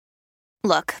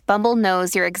Look, Bumble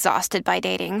knows you're exhausted by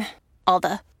dating. All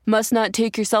the must not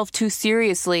take yourself too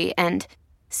seriously and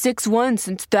 6'1"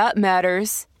 since that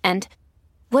matters. And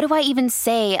what do I even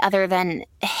say other than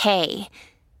hey?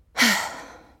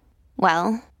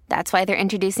 Well, that's why they're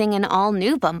introducing an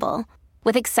all-new Bumble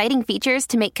with exciting features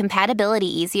to make compatibility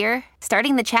easier,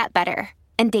 starting the chat better,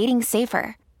 and dating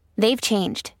safer. They've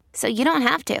changed, so you don't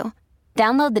have to.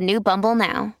 Download the new Bumble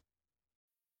now.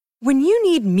 When you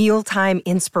need mealtime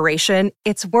inspiration,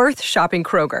 it's worth shopping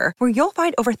Kroger, where you'll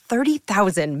find over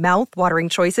 30,000 mouth-watering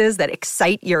choices that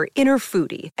excite your inner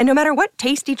foodie. And no matter what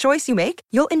tasty choice you make,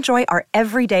 you'll enjoy our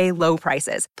everyday low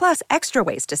prices, plus extra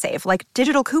ways to save, like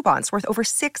digital coupons worth over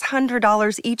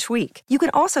 $600 each week. You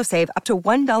can also save up to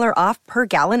 $1 off per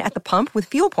gallon at the pump with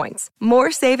fuel points.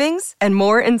 More savings and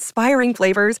more inspiring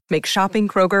flavors make shopping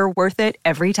Kroger worth it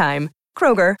every time.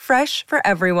 Kroger, fresh for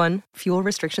everyone. Fuel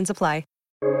restrictions apply.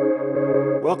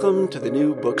 Welcome to the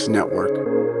New Books Network.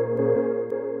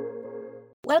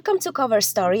 Welcome to Cover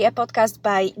Story, a podcast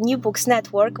by New Books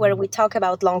Network where we talk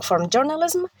about long-form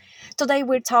journalism. Today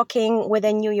we're talking with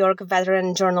a New York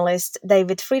veteran journalist,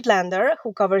 David Friedlander,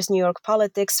 who covers New York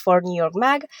politics for New York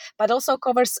Mag, but also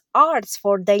covers arts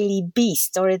for Daily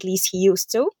Beast, or at least he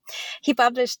used to. He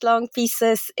published long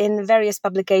pieces in various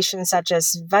publications such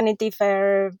as Vanity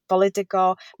Fair,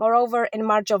 Politico. Moreover, in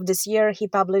March of this year, he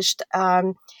published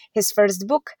his first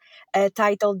book,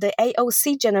 titled The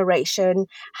AOC Generation,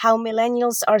 How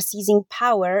Millennials Are Seizing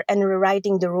Power and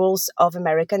Rewriting the Rules of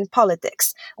American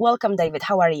Politics. Welcome, David.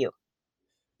 How are you?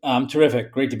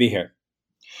 Terrific. Great to be here.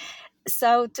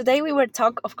 So today we will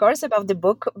talk, of course, about the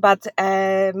book, but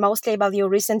mostly about your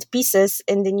recent pieces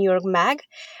in the New York Mag,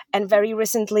 and very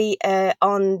recently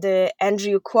on the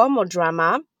Andrew Cuomo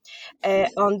drama,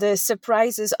 on the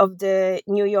surprises of the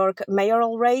New York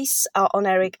mayoral race, on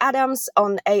Eric Adams,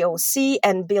 on AOC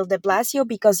and Bill de Blasio,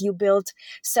 because you built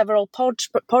several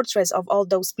portraits of all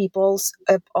those people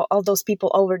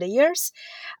over the years.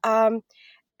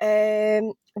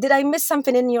 Did I miss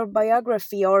something in your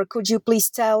biography, or could you please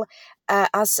tell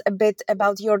us a bit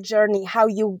about your journey, how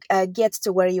you get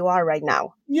to where you are right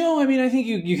now? I mean, I think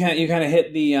you kind of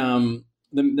hit the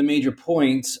major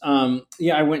points.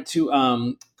 I went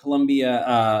to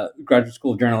Columbia Graduate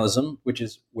School of Journalism, which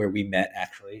is where we met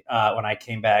actually when I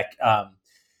came back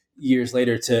years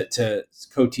later to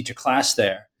co-teach a class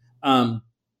there. And,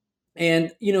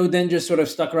 then just sort of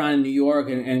stuck around in New York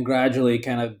and gradually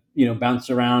kind of, bounced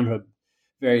around to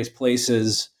various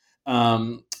places,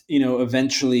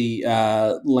 eventually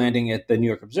landing at the New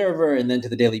York Observer and then to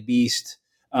the Daily Beast,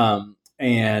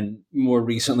 and more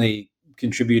recently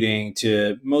contributing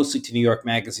mostly to New York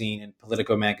Magazine and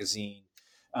Politico Magazine,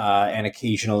 and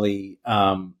occasionally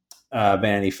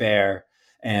Vanity Fair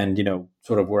and,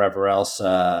 sort of wherever else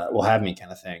will have me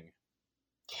kind of thing.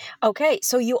 Okay,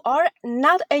 so you are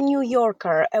not a New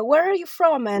Yorker. Where are you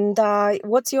from, and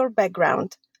what's your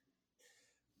background?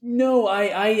 No,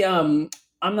 I'm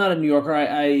not a New Yorker.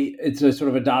 It's a sort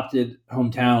of adopted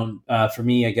hometown for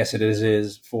me. I guess it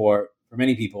is for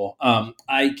many people.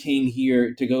 I came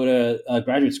here to go to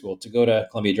graduate school, to go to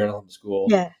Columbia Journalism School.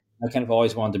 Yeah. I kind of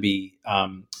always wanted to be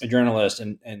a journalist,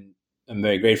 and I'm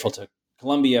very grateful to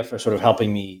Columbia for sort of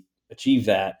helping me achieve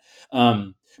that.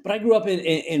 But I grew up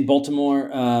in Baltimore,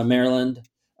 Maryland,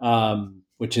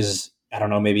 which is, I don't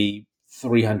know, maybe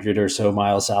 300 or so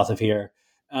miles south of here.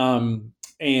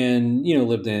 And,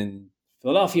 lived in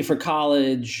Philadelphia for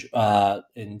college,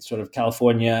 in sort of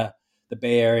California, the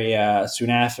Bay Area, soon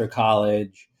after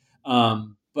college.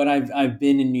 But I've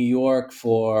been in New York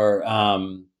for,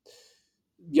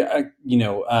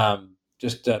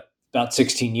 just about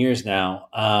 16 years now.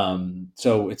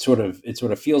 So it sort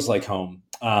of feels like home,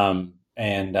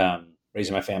 and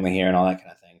raising my family here and all that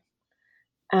kind of thing.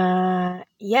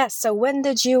 Yes. So when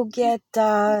did you get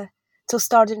to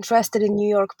start interested in New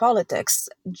York politics?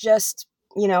 Just,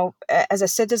 as a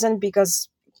citizen,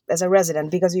 as a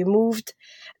resident, because you moved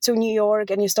to New York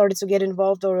and you started to get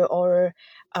involved, or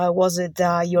was it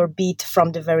your beat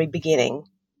from the very beginning?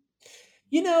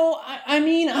 I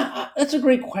mean, that's a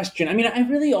great question. I mean, I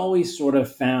really always sort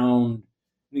of found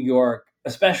New York,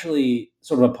 especially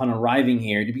sort of upon arriving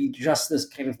here, to be just this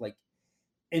kind of like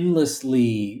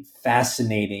endlessly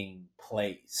fascinating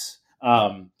place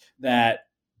that,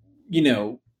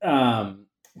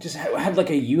 just had like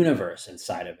a universe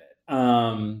inside of it.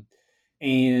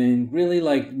 And really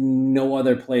like no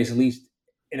other place, at least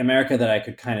in America, that I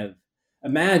could kind of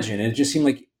imagine. It just seemed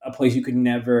like a place you could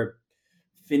never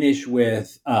finish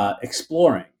with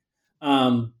exploring.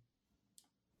 And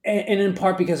in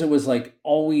part because it was like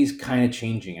always kind of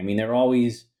changing. I mean, there were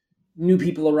always new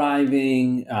people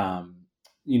arriving,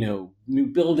 new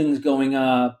buildings going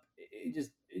up, it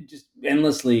just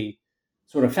endlessly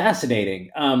sort of fascinating.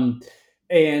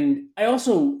 And I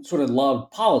also sort of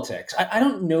loved politics. I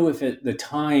don't know if at the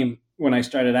time when I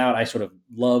started out, I sort of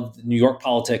loved New York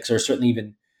politics, or certainly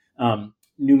even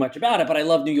knew much about it, but I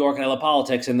love New York and I love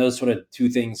politics, and those sort of two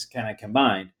things kind of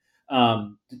combined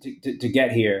to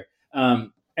get here.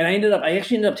 And I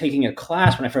actually ended up taking a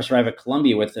class when I first arrived at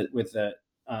Columbia with the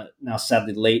now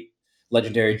sadly late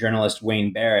legendary journalist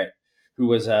Wayne Barrett, who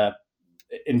was a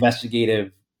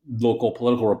investigative local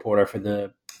political reporter for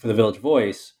the Village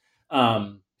Voice,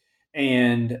 um,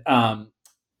 and um,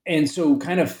 and so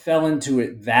kind of fell into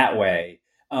it that way.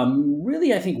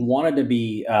 Really, I think wanted to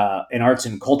be an arts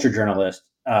and culture journalist,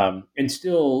 and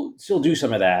still do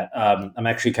some of that. I'm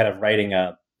actually kind of writing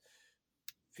a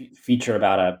feature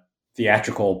about a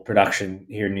theatrical production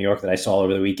here in New York that I saw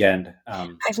over the weekend.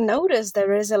 I've noticed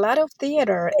there is a lot of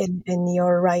theater in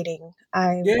your writing.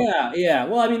 Yeah.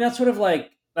 Well, I mean, that's kind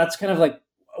of like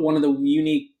one of the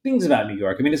unique things about New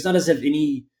York. I mean, it's not as if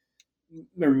any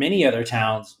or many other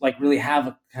towns like really have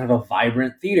a kind of a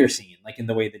vibrant theater scene like in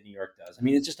the way that New York does. I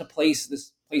mean, it's just a place.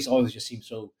 This place always just seems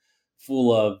so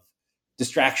full of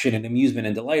distraction and amusement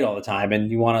and delight all the time,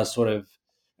 and you want to sort of,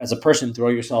 as a person, throw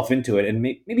yourself into it, and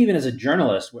maybe even as a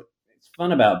journalist, what's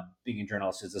fun about being a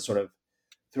journalist is to sort of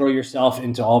throw yourself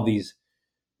into all these,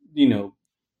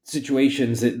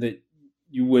 situations that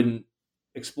you wouldn't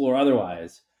explore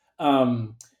otherwise.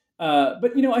 But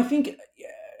I think,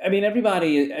 I mean,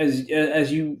 everybody,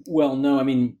 as you well know, I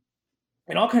mean,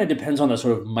 it all kind of depends on the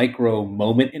sort of micro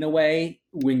moment in a way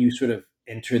when you sort of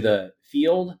enter the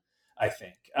field, I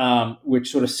think,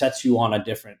 which sort of sets you on a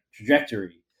different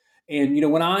trajectory.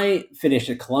 And when I finished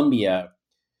at Columbia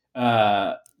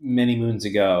many moons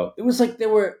ago, it was like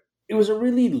it was a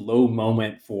really low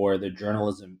moment for the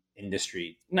journalism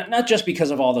industry, not just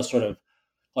because of all the sort of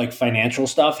like financial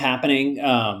stuff happening,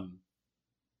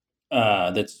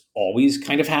 that's always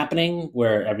kind of happening,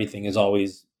 where everything is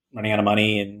always running out of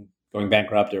money and going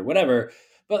bankrupt or whatever.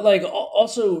 But like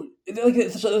also like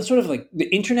it's sort of like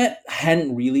the internet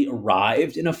hadn't really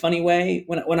arrived in a funny way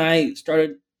when I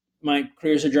started my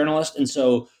career as a journalist, and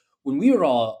so when we were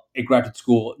all at graduate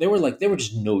school, there were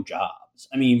just no jobs.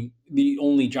 I mean, the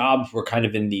only jobs were kind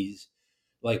of in these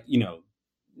like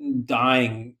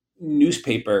dying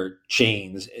newspaper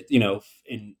chains,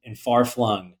 in far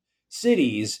flung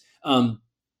cities. All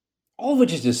of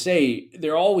which is to say,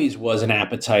 there always was an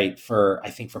appetite for, I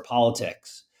think, for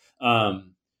politics.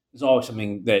 There's always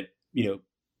something that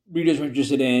readers are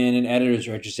interested in and editors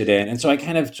are interested in, and so I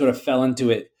kind of sort of fell into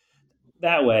it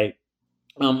that way.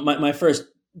 My first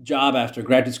job after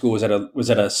graduate school was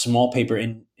at a small paper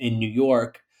in New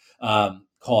York,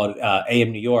 called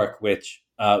AM New York, which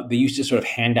they used to sort of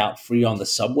hand out free on the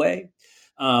subway.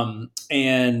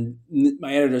 And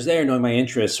my editors there, knowing my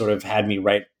interests, sort of had me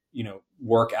write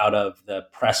work out of the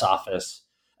press office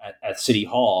at City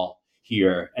Hall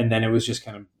here, and then it was just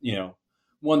kind of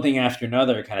one thing after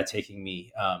another, kind of taking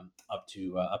me up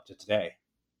to today.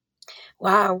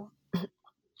 Wow.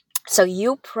 So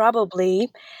you probably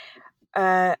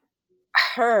heard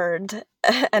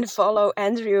and follow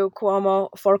Andrew Cuomo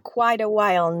for quite a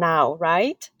while now,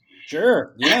 right?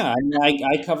 Sure. Yeah. I mean,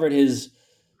 I covered his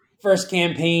first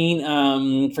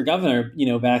campaign for governor,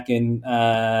 back in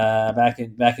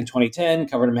 2010.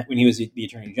 Covered him when he was the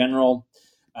attorney general.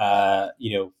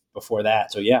 Before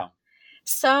that. So yeah.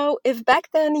 So if back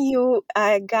then you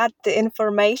got the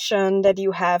information that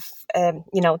you have,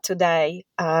 today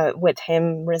with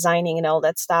him resigning and all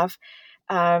that stuff,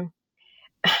 how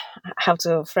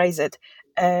to phrase it?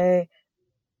 Are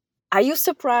you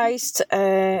surprised?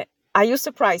 Are you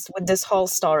surprised with this whole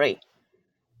story?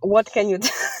 What can you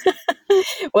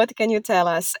what can you tell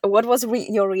us? What was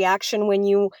your reaction when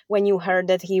you heard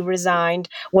that he resigned?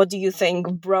 What do you think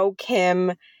broke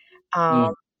him?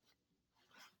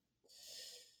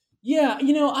 Yeah,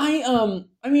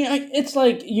 it's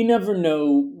like you never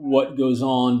know what goes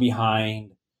on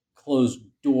behind closed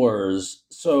doors.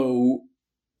 So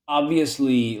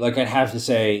obviously, like I'd have to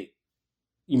say,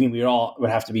 you mean we all would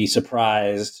have to be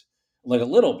surprised, like a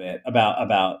little bit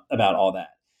about all that.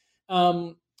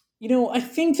 I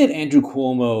think that Andrew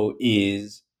Cuomo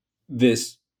is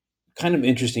this kind of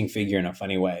interesting figure in a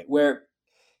funny way, where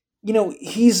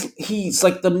he's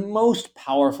like the most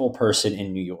powerful person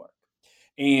in New York,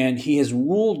 and he has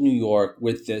ruled New York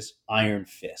with this iron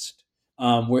fist,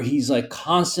 where he's like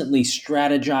constantly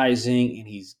strategizing, and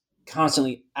he's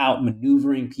constantly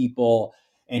outmaneuvering people,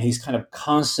 and he's kind of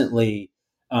constantly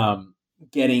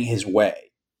getting his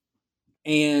way.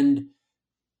 And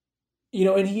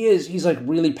and he's like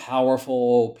really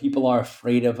powerful. People are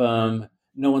afraid of him.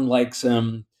 no one likes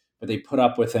him, but they put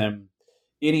up with him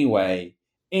anyway.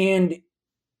 And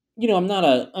I'm not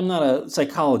a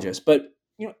psychologist, but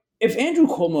if Andrew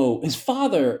Cuomo, his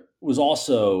father was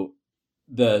also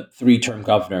the 3-term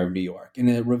governor of New York and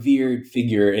a revered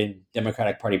figure in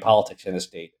Democratic Party politics in the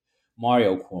state,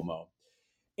 Mario Cuomo.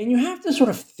 And you have to sort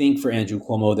of think for Andrew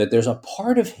Cuomo that there's a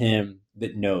part of him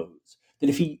that knows that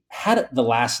if he had the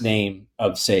last name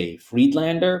of, say,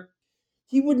 Friedlander,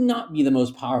 he would not be the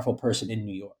most powerful person in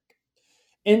New York.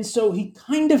 And so he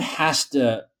kind of has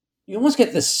to, you almost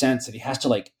get this sense that he has to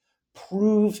like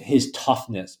prove his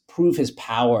toughness, prove his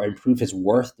power, and prove his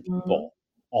worth to people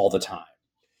all the time.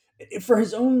 For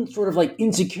his own sort of like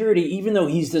insecurity, even though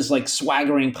he's this like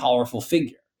swaggering, powerful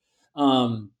figure.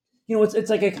 It's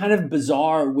like a kind of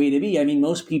bizarre way to be. I mean,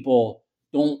 most people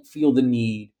don't feel the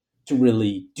need to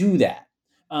really do that.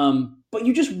 But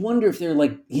you just wonder if they're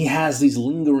like, he has these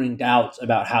lingering doubts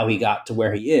about how he got to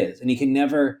where he is. And he can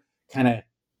never kind of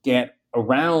get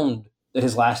around that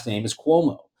his last name is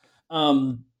Cuomo.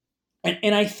 And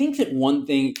I think that one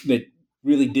thing that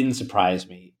really didn't surprise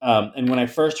me, and when I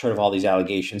first heard of all these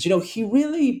allegations, he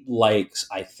really likes,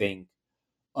 I think,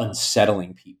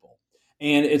 unsettling people.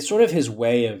 And it's sort of his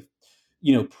way of,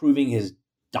 proving his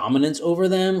dominance over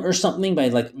them or something by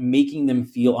like making them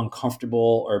feel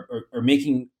uncomfortable or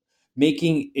making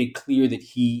it clear that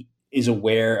he is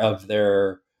aware of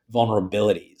their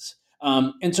vulnerabilities.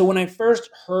 And so when I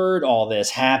first heard all this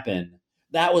happen,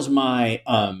 that was my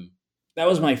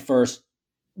first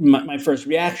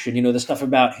reaction. The stuff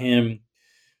about him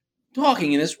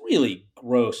talking in this really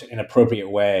gross and inappropriate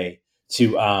way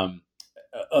to a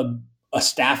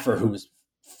staffer who was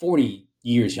 40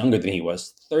 years younger than he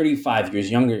was, 35 years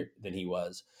younger than he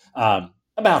was,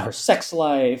 about her sex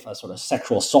life, a sort of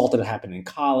sexual assault that happened in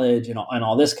college, and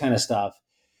all this kind of stuff.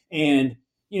 And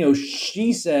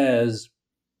she says,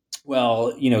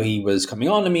 well, he was coming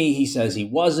on to me. He says he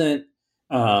wasn't.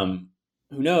 Who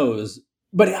knows?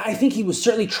 But I think he was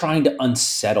certainly trying to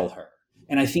unsettle her.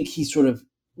 And I think he sort of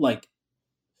like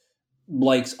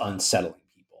likes unsettling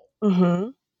people. Mm-hmm.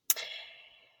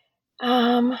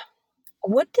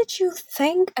 What did you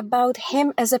think about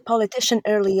him as a politician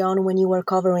early on when you were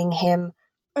covering him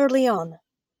early on?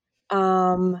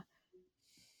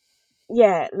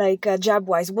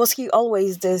 Job-wise, was he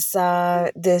always this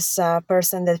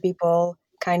person that people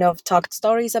kind of talked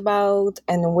stories about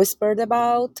and whispered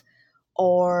about,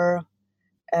 or?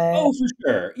 Oh, for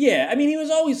sure. Yeah. I mean, he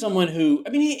was always someone who, I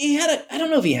mean, he had I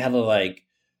don't know if he had a like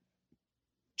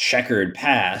checkered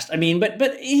past. I mean,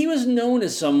 but he was known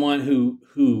as someone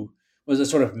who was a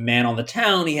sort of man on the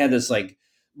town. He had this like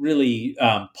really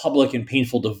public and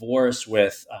painful divorce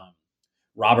with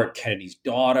Robert Kennedy's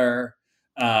daughter.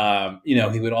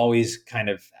 He would always kind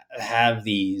of have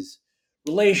these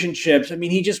relationships. I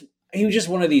mean, he was just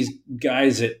one of these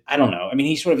guys that, I don't know. I mean,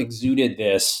 he sort of exuded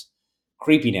this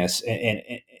creepiness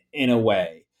in a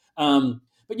way. But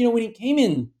when he came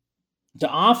in to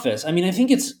office, I mean, I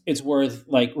think it's worth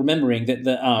like remembering that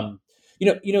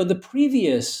the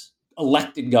previous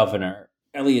elected governor,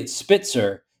 Eliot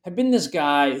Spitzer, had been this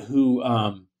guy who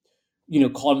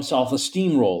called himself a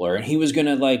steamroller, and he was going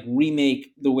to like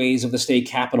remake the ways of the state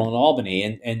capitol in Albany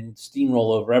and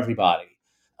steamroll over everybody.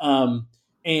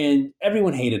 And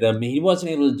everyone hated him. He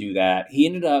wasn't able to do that. He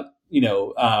ended up,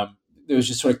 there was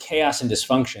just sort of chaos and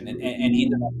dysfunction, and he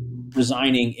ended up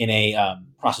resigning in a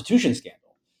prostitution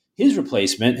scandal. His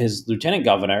replacement, his lieutenant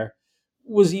governor,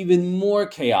 was even more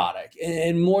chaotic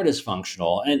and more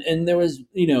dysfunctional. And there was,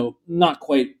 not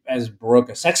quite as broke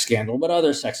a sex scandal, but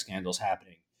other sex scandals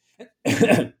happening.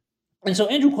 And so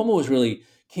Andrew Cuomo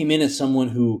came in as someone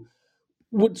who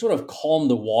would sort of calm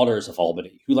the waters of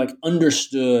Albany, who like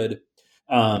understood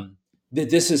that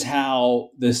this is how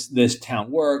this town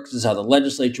works, this is how the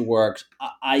legislature works.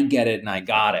 I get it and I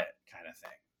got it kind of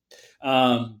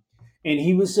thing. And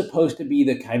he was supposed to be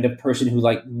the kind of person who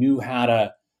like knew how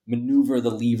to maneuver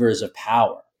the levers of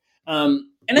power. And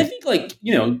I think like,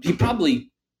 he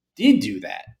probably did do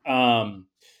that.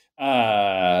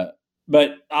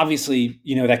 But obviously,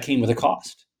 that came with a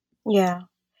cost. Yeah.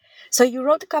 So you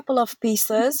wrote a couple of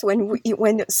pieces when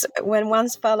one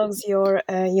follows your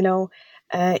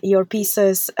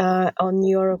pieces on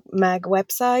your MAG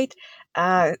website.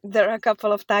 There are a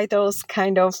couple of titles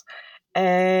kind of,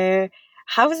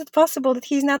 how is it possible that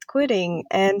he's not quitting?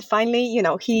 And finally,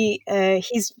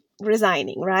 he's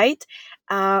resigning, right?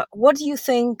 What do you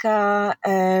think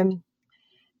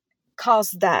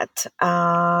caused that?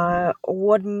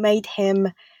 What made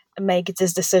him make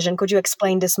this decision? Could you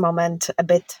explain this moment a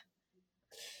bit?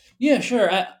 Yeah, sure.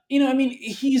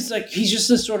 He's just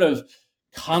this sort of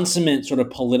consummate sort of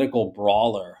political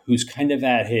brawler who's kind of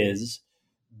at his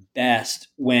best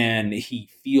when he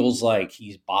feels like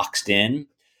he's boxed in.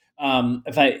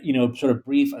 If I, sort of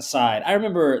brief aside, I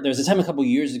remember there was a time a couple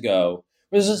years ago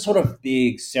where there's a sort of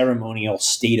big ceremonial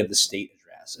State of the State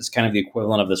address. It's kind of the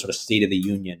equivalent of the sort of State of the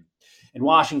Union in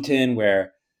Washington,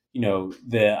 where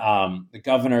the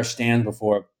governor stands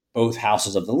before both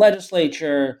houses of the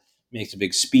legislature, makes a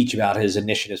big speech about his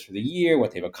initiatives for the year,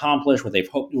 what they've accomplished, what they've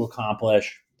hoped to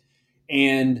accomplish,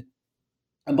 and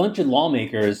a bunch of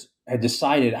lawmakers had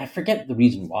decided, I forget the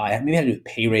reason why, maybe it had to do with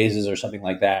pay raises or something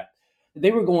like that,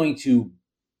 they were going to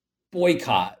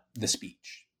boycott the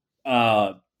speech.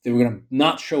 They were going to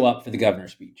not show up for the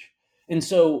governor's speech. And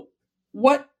so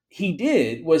what he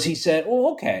did was he said,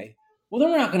 well, okay, well,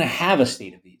 then we're not going to have a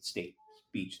State of the State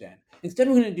speech then. Instead,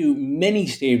 we're going to do many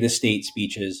State of the State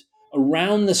speeches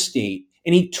around the state.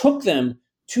 And he took them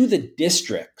to the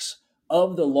districts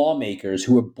of the lawmakers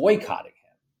who were boycotting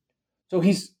him. So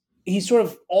he's sort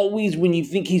of always, when you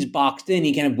think he's boxed in,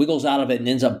 he kind of wiggles out of it and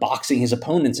ends up boxing his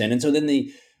opponents in. And so then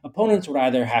the opponents would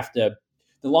either the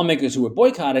lawmakers who were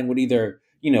boycotting would either,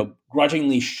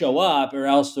 grudgingly show up, or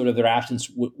else sort of their absence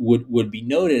would be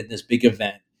noted at this big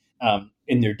event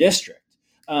in their district.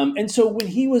 And so when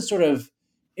he was sort of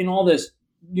in all this,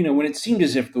 when it seemed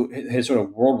as if his sort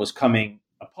of world was coming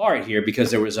apart here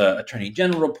because there was an attorney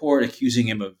general report accusing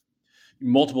him of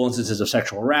multiple instances of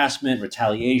sexual harassment,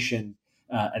 retaliation,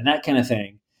 and that kind of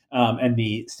thing. And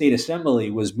the state assembly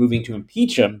was moving to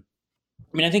impeach him.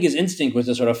 I mean, I think his instinct was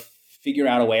to sort of figure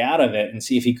out a way out of it and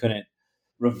see if he couldn't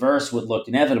reverse what looked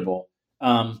inevitable.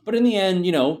 But in the end,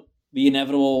 the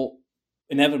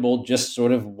inevitable just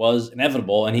sort of was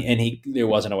inevitable, and he there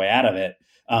wasn't a way out of it.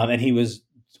 And he was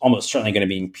almost certainly going to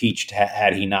be impeached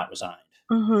had he not resigned.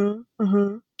 Mm-hmm,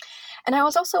 mm-hmm. And I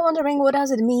was also wondering, what does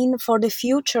it mean for the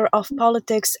future of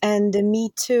politics and the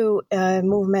Me Too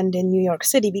movement in New York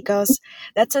City? Because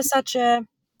that's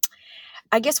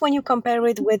I guess when you compare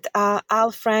it with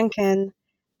Al Franken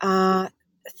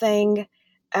thing,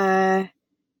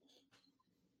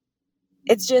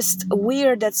 it's just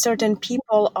weird that certain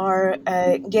people are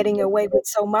getting away with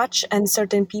so much and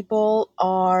certain people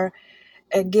are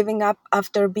giving up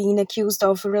after being accused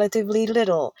of relatively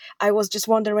little. I was just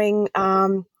wondering,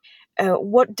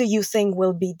 what do you think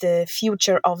will be the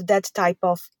future of that type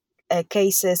of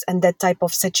cases and that type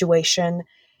of situation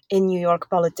in New York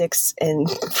politics in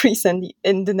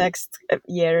the next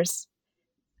years?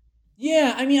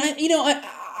 Yeah, I mean,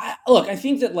 look, I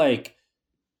think that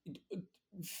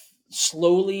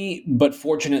slowly but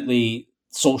fortunately,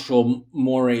 social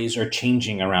mores are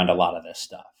changing around a lot of this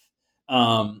stuff,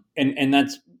 and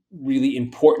that's really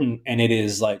important, and it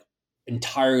is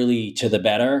entirely to the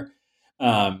better.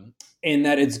 And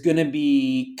that it's going to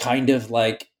be kind of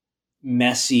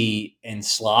messy and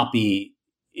sloppy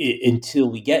until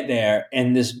we get there.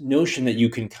 And this notion that you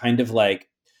can kind of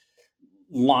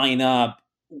line up,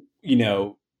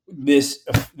 this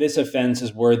offense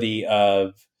is worthy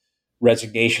of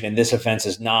resignation and this offense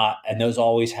is not, and those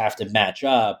always have to match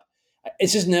up.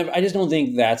 It's just never. I just don't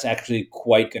think that's actually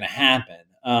quite going to happen.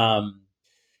 I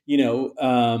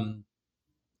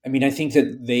mean, I think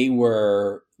that the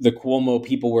Cuomo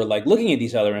people were looking at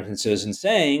these other instances and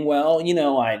saying, well,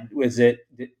 is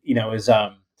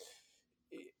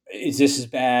this as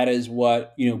bad as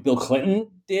what, Bill Clinton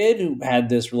did, who had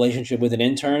this relationship with an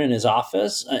intern in his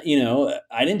office? I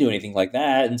didn't do anything like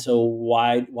that. And so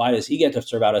why does he get to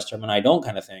serve out his term and I don't,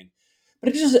 kind of thing? But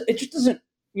it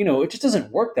just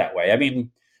doesn't work that way. I mean,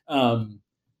 Al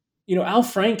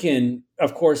Franken,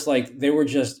 of course, they were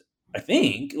just, I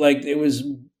think, it was,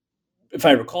 if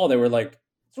I recall, they were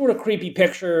sort of creepy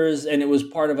pictures, and it was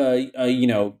part of a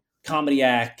comedy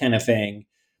act kind of thing.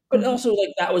 But also,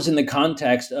 that was in the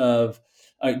context of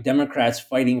Democrats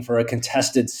fighting for a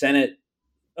contested Senate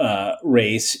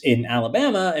race in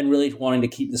Alabama and really wanting to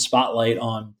keep the spotlight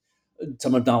on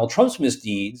some of Donald Trump's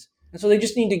misdeeds. And so they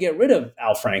just need to get rid of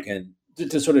Al Franken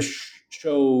to sort of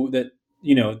show that,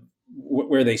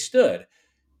 where they stood.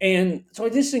 And so I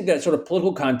just think that sort of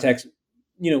political context,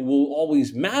 will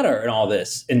always matter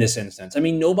in this instance. I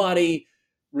mean, nobody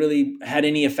really had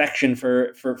any affection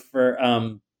for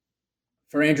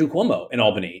Andrew Cuomo in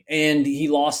Albany, and he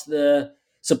lost the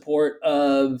support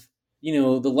of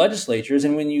the legislatures.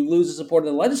 And when you lose the support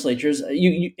of the legislatures,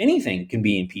 anything can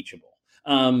be impeachable.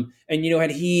 And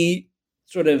had he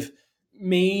sort of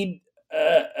made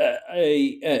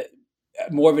a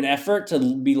more of an effort to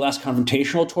be less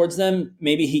confrontational towards them,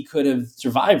 maybe he could have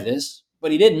survived this,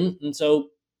 but he didn't. And so,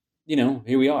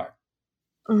 here we are.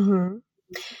 Mm-hmm.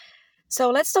 So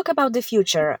let's talk about the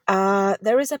future.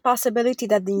 There is a possibility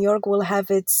that New York will have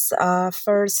its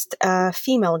first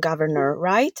female governor,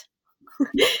 right?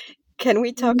 Can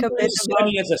we talk a bit I about?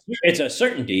 mean, it's a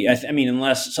certainty. I mean,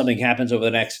 unless something happens over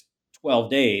the next 12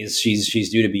 days, she's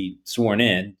due to be sworn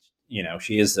in. You know,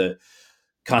 she is the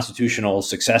constitutional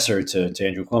successor to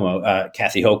Andrew Cuomo,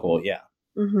 Kathy Hochul. Yeah.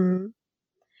 Mm-hmm.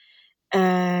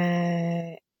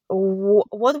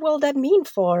 What will that mean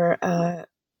for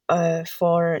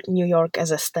New York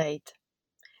as a state,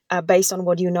 based on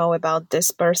what you know about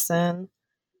this person?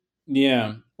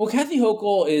 Yeah. Well, Kathy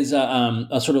Hochul is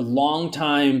a sort of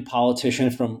longtime politician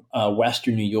from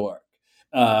Western New York,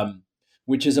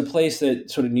 which is a place that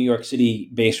sort of New York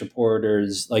City-based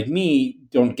reporters like me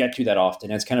don't get to that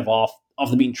often. It's kind of off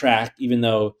the beaten track, even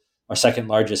though our second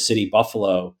largest city,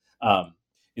 Buffalo,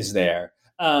 is there.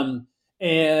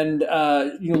 And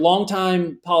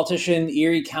longtime politician,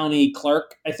 Erie County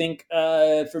clerk, I think,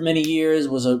 for many years,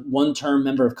 was a one-term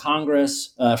member of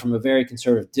Congress from a very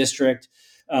conservative district.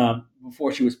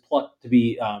 Before she was plucked to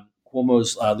be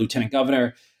Cuomo's lieutenant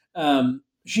governor.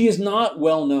 She is not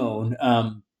well known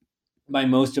by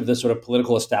most of the sort of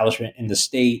political establishment in the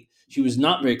state. She was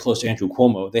not very close to Andrew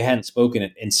Cuomo. They hadn't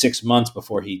spoken in 6 months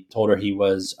before he told her he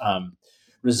was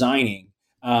resigning.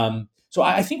 So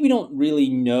I think we don't really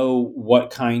know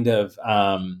what kind of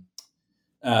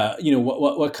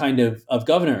what kind of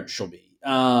governor she'll be.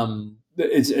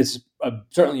 It's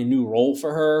certainly a new role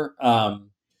for her.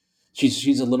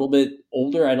 She's a little bit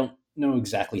older. I don't know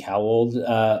exactly how old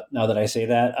now that I say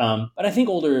that, but I think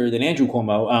older than Andrew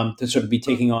Cuomo to sort of be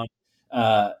taking on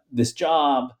this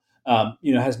job.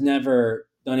 Has never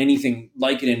done anything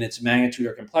like it in its magnitude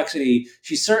or complexity.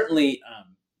 She's certainly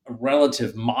a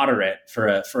relative moderate for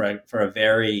a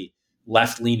very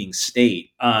left leaning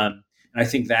state, and I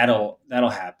think that'll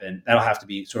happen. That'll have to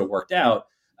be sort of worked out.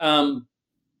 But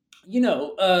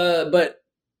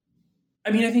I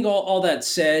mean, I think all that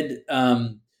said, I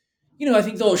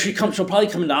think she'll probably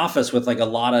come into office with like a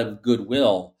lot of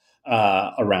goodwill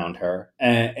around her,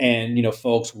 and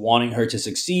folks wanting her to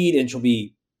succeed, and she'll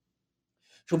be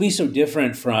so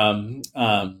different from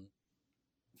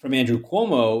Andrew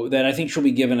Cuomo that I think she'll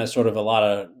be given a sort of a lot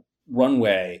of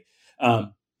runway.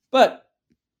 But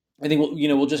I think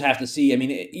we'll just have to see. I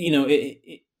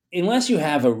mean, unless you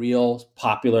have a real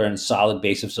popular and solid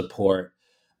base of support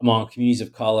among communities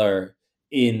of color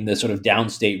in the sort of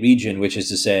downstate region, which is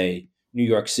to say New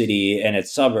York City and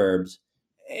its suburbs,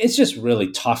 it's just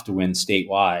really tough to win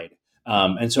statewide.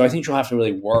 And so I think you'll have to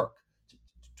really work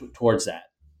towards that.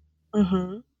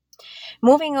 Mm-hmm.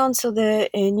 Moving on to the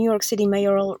New York City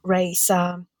mayoral race,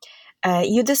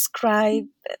 you describe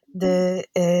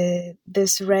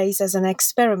this race as an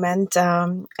experiment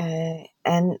and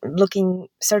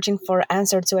searching for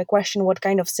answer to a question: what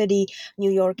kind of city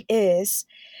New York is?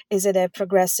 Is it a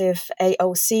progressive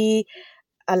AOC,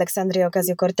 Alexandria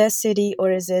Ocasio-Cortez city, or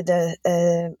is it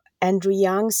a Andrew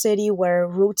Yang city where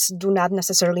roots do not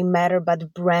necessarily matter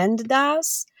but brand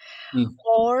does?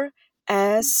 Or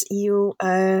as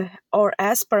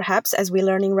perhaps, as we're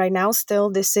learning right now, still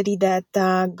the city that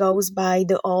goes by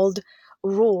the old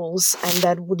rules, and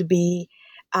that would be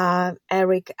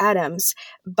Eric Adams.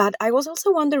 But I was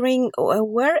also wondering,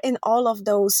 where in all of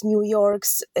those New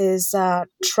Yorks is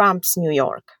Trump's New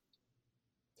York?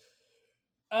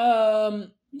 I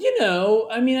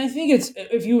mean, I think it's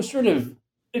if you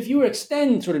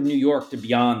extend sort of New York to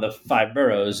beyond the 5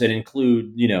 boroughs and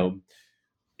include,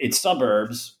 its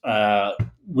suburbs,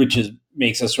 which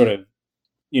makes us sort of,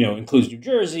 includes New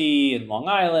Jersey and Long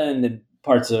Island and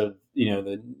parts of,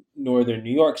 the northern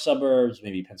New York suburbs,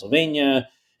 maybe Pennsylvania.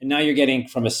 And now you're getting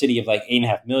from a city of like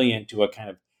 8.5 million to a kind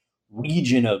of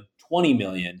region of 20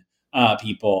 million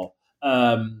people.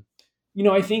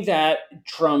 I think that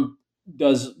Trump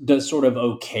does sort of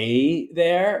okay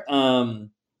there in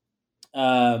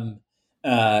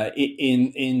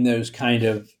those kind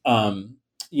of,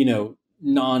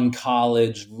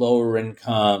 non-college, lower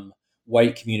income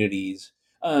white communities.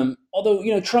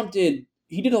 Although, Trump did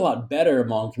a lot better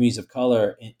among communities of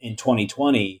color in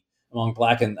 2020, among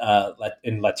Black and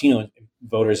Latino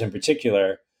voters in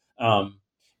particular,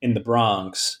 in the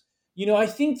Bronx. I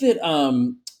think that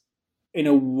in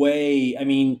a way, I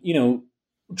mean,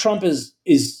 Trump is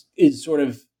sort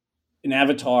of an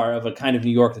avatar of a kind of New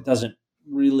York that doesn't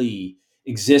really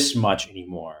exist much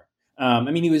anymore.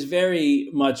 I mean, he was very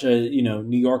much a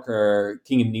New Yorker,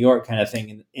 King of New York kind of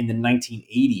thing in the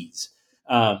 1980s.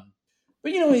 But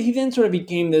he then sort of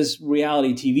became this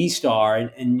reality TV star,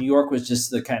 and New York was just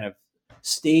the kind of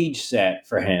stage set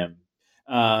for him.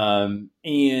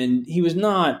 And he was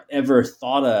not ever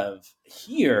thought of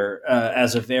here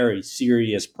as a very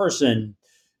serious person,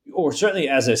 or certainly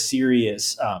as a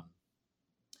serious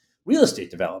real estate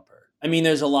developer. I mean,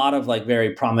 there's a lot of like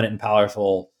very prominent and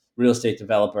powerful real estate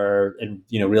developer and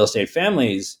real estate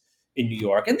families in New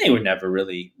York, and they were never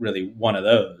really one of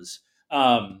those.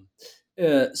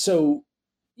 So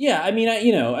yeah, I mean,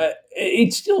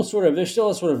 it's still sort of there's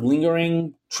still a sort of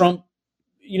lingering Trump,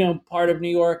 part of New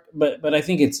York, but I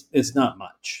think it's not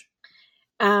much.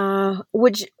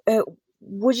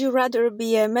 Would you rather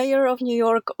be a mayor of New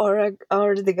York or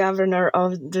the governor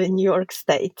of the New York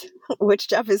State? Which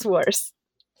job is worse?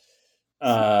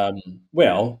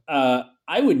 Well,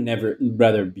 I would never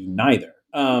rather be neither,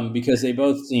 because they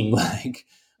both seem like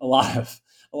a lot of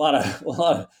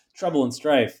trouble and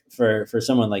strife for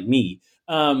someone like me.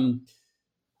 I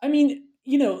mean,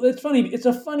 it's funny. It's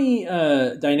a funny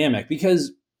dynamic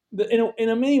because in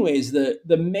many ways,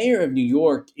 the mayor of New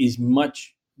York is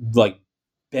much like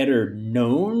better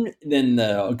known than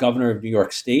the governor of New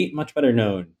York State. Much better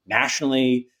known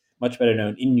nationally. Much better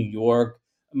known in New York.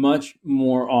 Much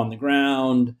more on the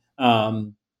ground,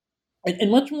 and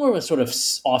much more of a sort of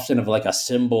often of like a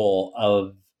symbol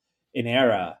of an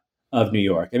era of New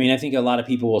York. I mean, I think a lot of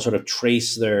people will sort of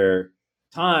trace their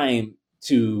time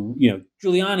to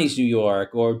Giuliani's New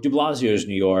York or De Blasio's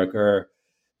New York, or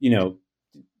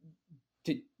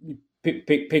to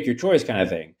pick your choice kind of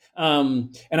thing.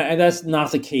 And that's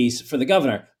not the case for the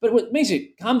governor. But what makes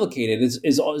it complicated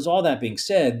is all that being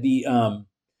said,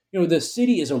 the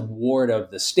city is a ward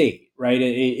of the state, right?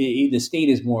 The state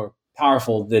is more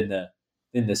powerful than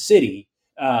the city,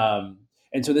 and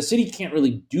so the city can't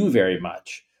really do very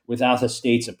much without the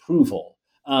state's approval.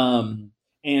 And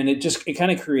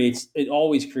it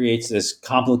always creates this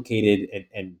complicated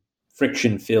and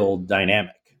friction-filled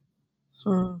dynamic.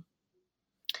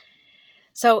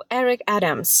 So Eric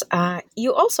Adams,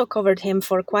 you also covered him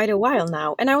for quite a while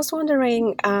now, and I was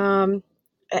wondering.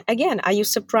 Again, are you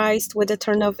surprised with the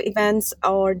turn of events,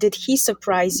 or did he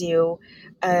surprise you,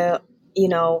 when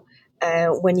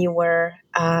you were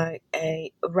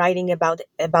writing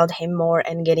about him more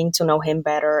and getting to know him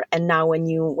better, and now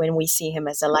when we see him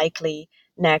as a likely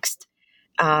next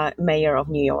mayor of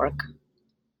New York?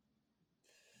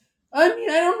 I mean,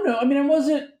 I don't know. I mean,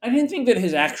 I didn't think that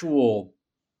his actual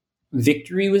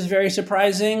victory was very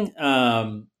surprising.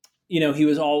 He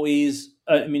was always,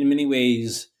 in many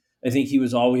ways, I think he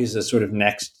was always the sort of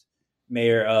next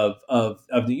mayor of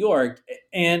New York.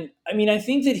 And I mean, I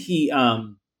think that he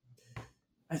won.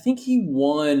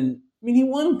 I mean, he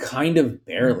won kind of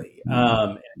barely,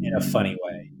 in a funny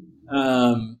way,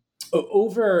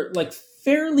 over like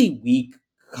fairly weak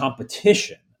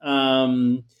competition.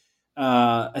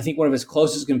 I think one of his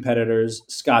closest competitors,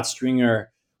 Scott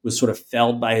Stringer, was sort of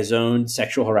felled by his own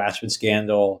sexual harassment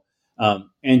scandal.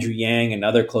 Andrew Yang,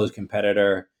 another close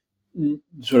competitor,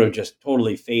 sort of just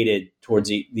totally faded towards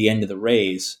the end of the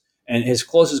race. And his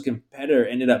closest competitor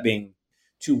ended up being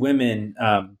two women,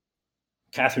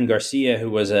 Catherine Garcia, who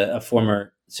was a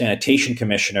former sanitation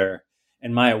commissioner,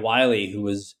 and Maya Wiley, who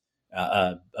was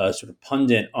a sort of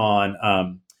pundit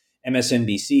on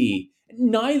MSNBC,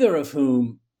 neither of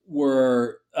whom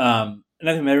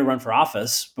had ever run for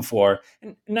office before,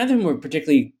 and neither of them were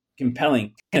particularly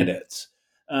compelling candidates.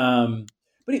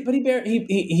 But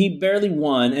he barely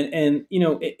won, and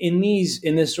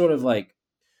in this sort of like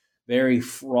very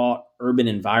fraught urban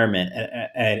environment,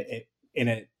 in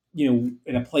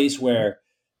a place where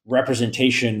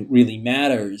representation really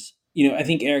matters. I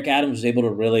think Eric Adams was able to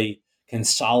really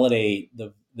consolidate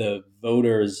the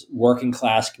voters, working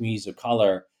class communities of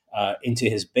color, into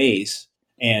his base,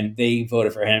 and they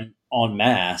voted for him en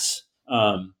masse.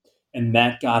 And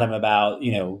that got him about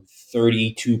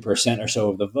 32% or so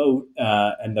of the vote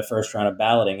in the first round of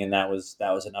balloting, and that was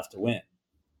enough to win.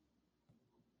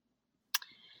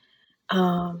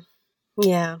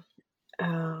 Yeah.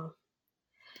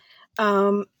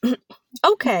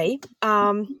 Okay.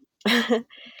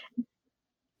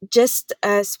 Just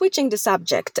switching the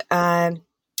subject.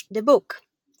 The book,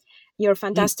 your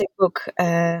fantastic book,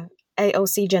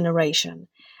 AOC Generation.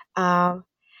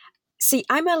 See,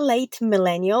 I'm a late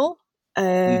millennial,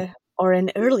 or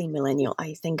an early millennial,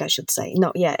 I think I should say.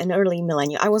 No, yeah, an early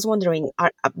millennial. I was wondering,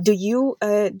 do you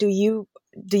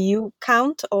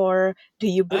count, or do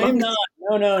you belong? I'm not.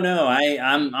 No.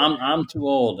 I'm too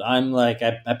old. I'm like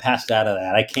I passed out of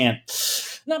that. I can't.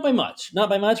 Not by much,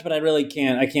 but I really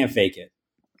can't. I can't fake it.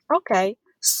 Okay.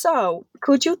 So,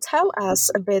 could you tell us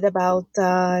a bit about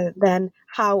then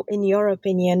how, in your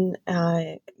opinion,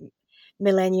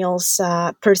 millennials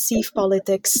perceive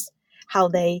politics, how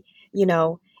they,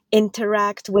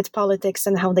 interact with politics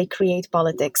and how they create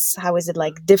politics? How is it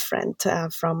like different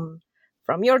from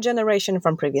your generation,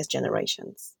 from previous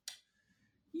generations?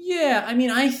 Yeah, I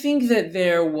mean, I think that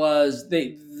there was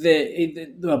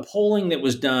the polling that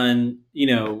was done,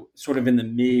 sort of in the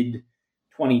mid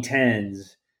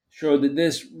 2010s, showed that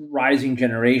this rising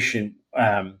generation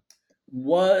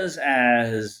was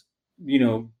as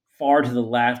far to the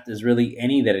left as really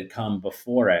any that had come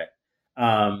before it,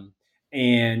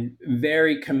 and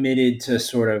very committed to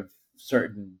sort of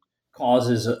certain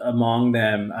causes among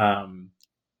them.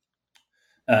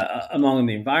 Among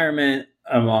the environment,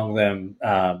 among them,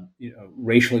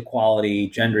 racial equality,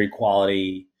 gender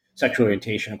equality, sexual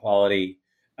orientation equality,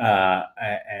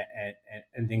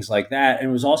 and things like that. And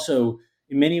it was also,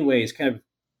 in many ways, kind of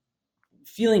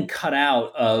feeling cut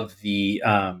out of the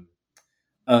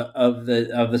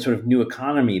sort of new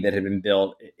economy that had been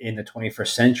built in the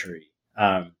 21st century,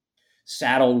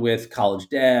 saddled with college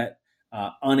debt,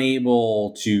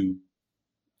 unable to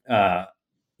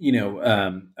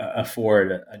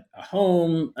afford a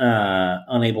home,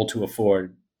 unable to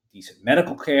afford decent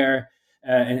medical care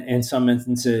in some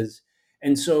instances.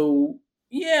 And so,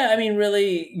 yeah, I mean,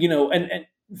 really, and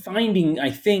finding,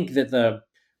 I think that the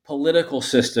political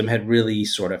system had really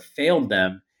sort of failed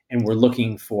them and were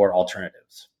looking for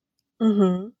alternatives.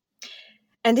 Mm-hmm.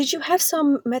 And did you have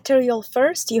some material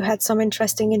first? You had some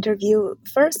interesting interview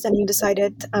first and you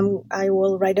decided I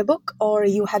will write a book, or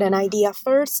you had an idea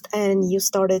first and you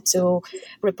started to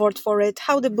report for it?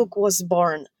 How the book was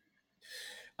born?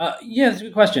 Yeah, that's a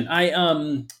good question.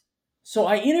 So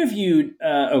I interviewed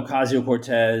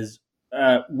Ocasio-Cortez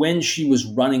when she was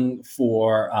running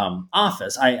for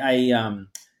office. I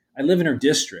live in her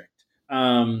district,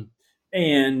 and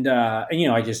I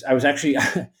was actually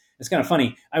it's kind of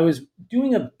funny. I was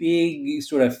doing a big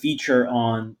sort of feature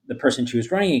on the person she was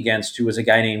running against, who was a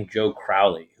guy named Joe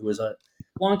Crowley, who was a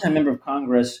longtime member of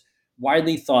Congress,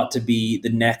 widely thought to be the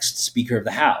next Speaker of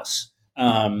the House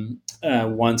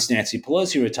once Nancy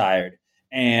Pelosi retired.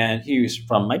 And he was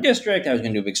from my district. I was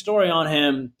going to do a big story on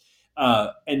him.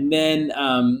 And then,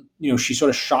 she sort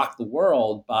of shocked the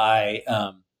world by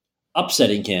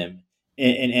upsetting him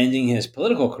and ending his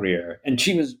political career. And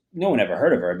no one ever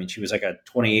heard of her. I mean, she was like a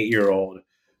 28-year-old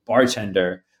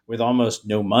bartender with almost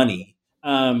no money.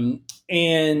 And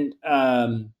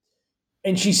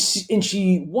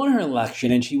she won her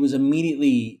election, and she was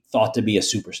immediately thought to be a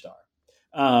superstar.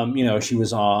 She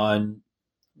was on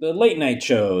the late night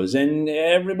shows, and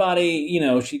everybody,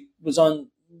 she was on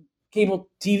cable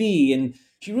TV, and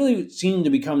she really seemed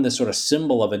to become this sort of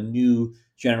symbol of a new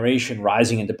generation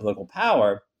rising into political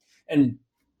power. And,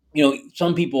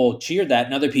 some people cheered that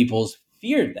and other people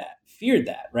feared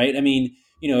that, right? I mean,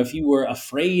 if you were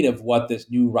afraid of what this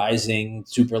new rising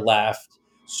super left,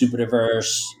 super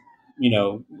diverse,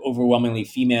 overwhelmingly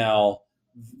female,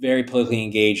 very politically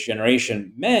engaged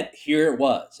generation meant, here it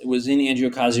was. It was in Andrea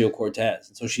Ocasio-Cortez.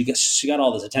 And so she got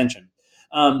all this attention.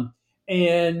 And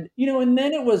then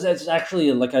it's actually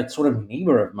like a sort of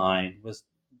neighbor of mine was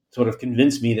sort of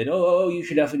convinced me that, you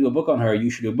should definitely do a book on her. You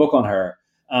should do a book on her.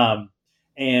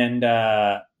 And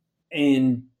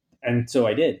so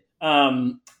I did.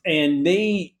 And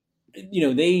they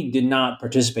did not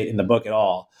participate in the book at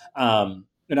all.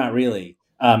 Not really.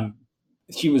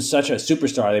 She was such a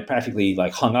superstar. They practically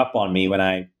like hung up on me when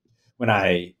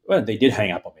they did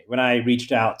hang up on me when I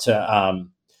reached out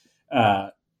to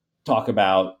talk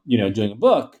about doing a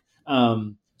book.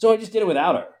 So I just did it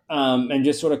without her, and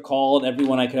just sort of called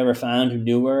everyone I could ever find who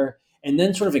knew her, and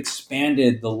then sort of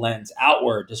expanded the lens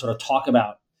outward to sort of talk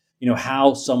about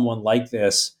how someone like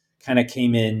this kind of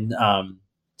came in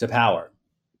to power.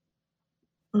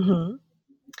 Mm-hmm.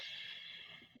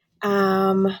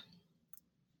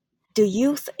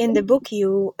 In the book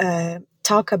you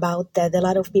talk about that a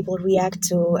lot of people react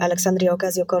to Alexandria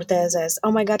Ocasio-Cortez as,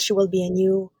 oh my God, she will be a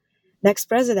new next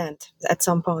president at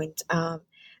some point.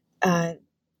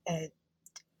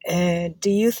 Do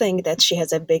you think that she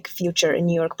has a big future in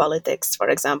New York politics, for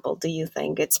example? Do you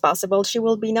think it's possible she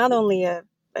will be not only a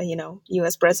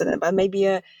U.S. president, but maybe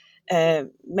a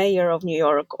mayor of New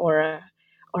York or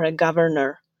a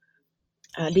governor?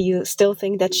 Do you still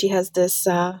think that she has this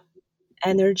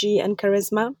energy and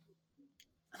charisma?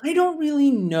 I don't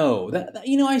really know that. I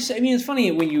mean, it's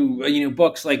funny when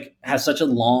books like have such a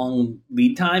long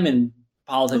lead time and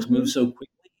politics Mm-hmm. move so quickly.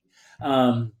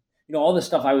 All the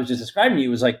stuff I was just describing to you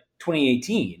was like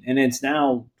 2018, and it's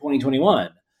now 2021.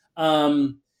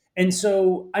 And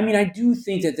so, I mean, I do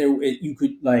think that you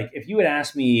could, like, if you had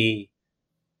asked me,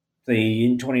 say,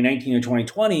 in 2019 or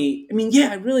 2020, I mean,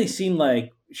 yeah, it really seemed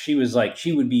like she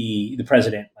would be the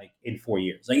president like in 4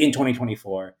 years, like in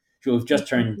 2024. She'll have just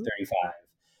turned 35.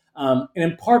 And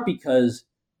in part because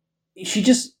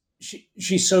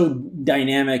she's so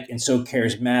dynamic and so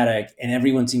charismatic, and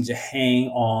everyone seems to hang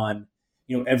on,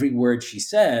 every word she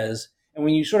says. And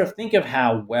when you sort of think of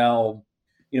how well,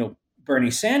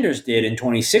 Bernie Sanders did in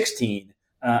 2016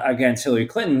 against Hillary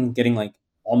Clinton, getting like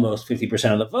almost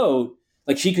 50% of the vote,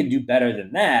 like she could do better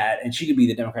than that, and she could be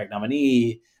the Democratic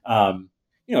nominee.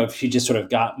 If she just sort of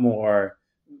got more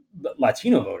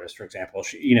Latino voters, for example,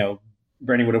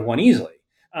 Bernie would have won easily.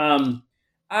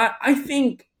 I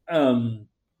think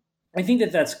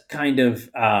that's kind of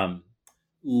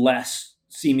less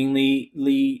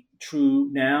seemingly true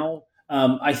now.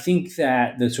 I think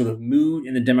that the sort of mood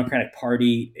in the Democratic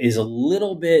Party is a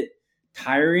little bit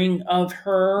tiring of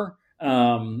her,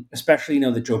 especially,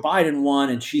 that Joe Biden won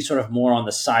and she's sort of more on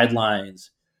the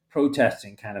sidelines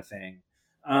protesting kind of thing.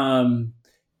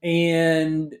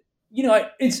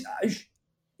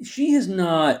 She has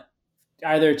not,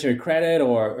 either to her credit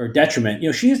or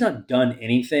detriment, she has not done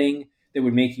anything that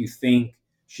would make you think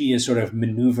she is sort of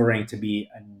maneuvering to be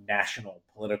a national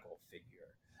political figure.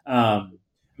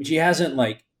 She hasn't,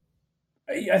 I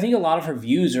think a lot of her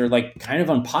views are kind of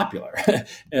unpopular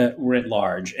writ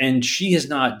large, and she has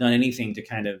not done anything to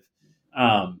kind of,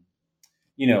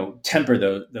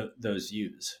 temper those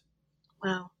views.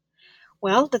 Wow.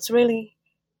 Well, that's really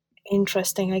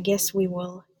interesting. I guess we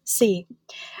will see.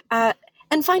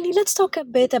 And finally, let's talk a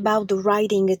bit about the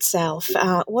writing itself.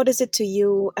 What is it to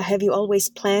you? Have you always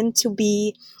planned to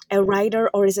be a writer,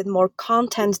 or is it more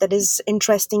content that is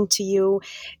interesting to you?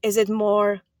 Is it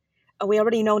more, we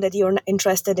already know that you're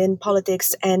interested in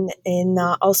politics and in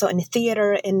also in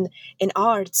theater, in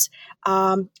arts.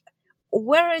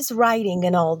 Where is writing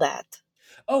and all that?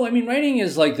 Oh, I mean, writing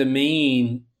is like the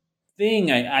main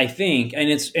thing, I think, and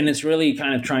it's really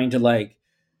kind of trying to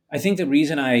I think the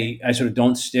reason I sort of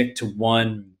don't stick to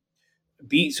one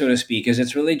beat, so to speak, is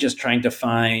it's really just trying to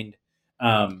find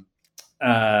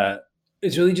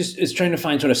it's trying to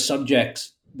find sort of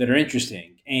subjects that are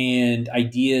interesting and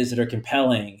ideas that are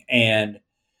compelling and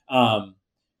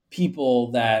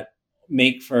people that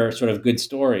make for sort of good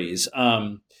stories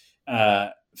for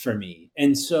me.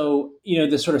 And so,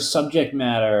 the sort of subject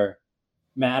matter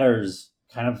matters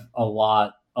kind of a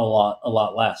lot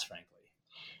less, frankly.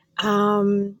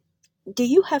 Do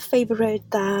you have favorite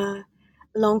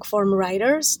long form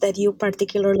writers that you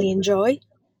particularly enjoy?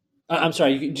 I'm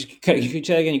sorry, you could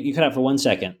say again. You cut out for 1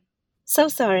 second. So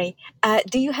sorry.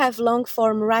 Do you have long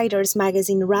form writers,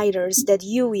 magazine writers that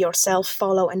you yourself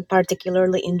follow and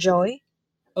particularly enjoy?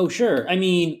 Oh, sure. I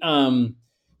mean,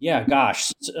 yeah,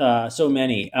 gosh, so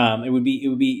many. It would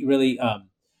be really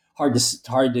hard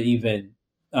to even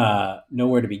know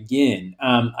where to begin.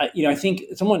 I think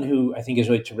someone who I think is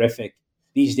really terrific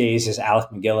these days is Alec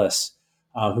McGillis,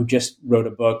 who just wrote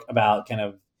a book about kind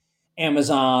of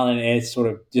Amazon and its sort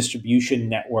of distribution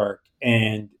network,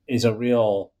 and is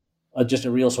just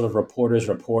a real sort of reporter's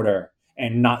reporter,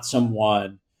 and not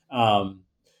someone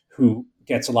who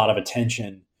gets a lot of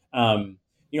attention.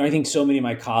 I think so many of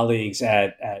my colleagues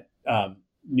at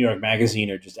New York Magazine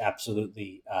are just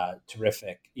absolutely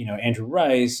terrific. Andrew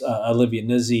Rice, Olivia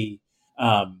Nuzzi.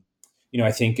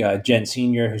 I think Jen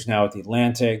Senior, who's now at The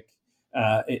Atlantic,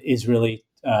 is really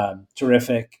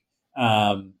terrific.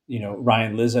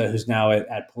 Ryan Lizza, who's now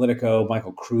at Politico,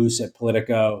 Michael Kruse at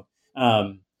Politico.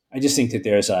 I just think that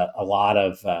there's a lot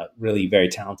of really very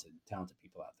talented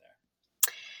people out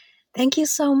there. Thank you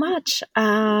so much.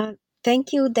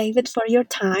 Thank you, David, for your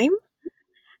time.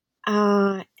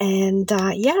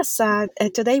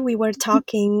 Today we were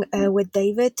talking with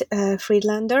David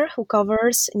Friedlander, who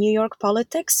covers New York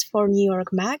politics for New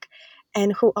York Mag,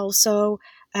 and who also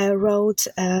wrote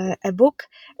a book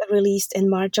released in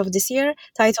March of this year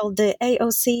titled The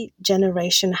AOC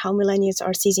Generation, How Millennials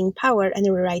Are Seizing Power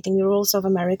and Rewriting the Rules of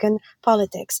American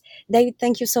Politics. David,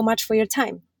 thank you so much for your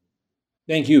time.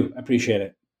 Thank you. I appreciate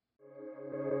it.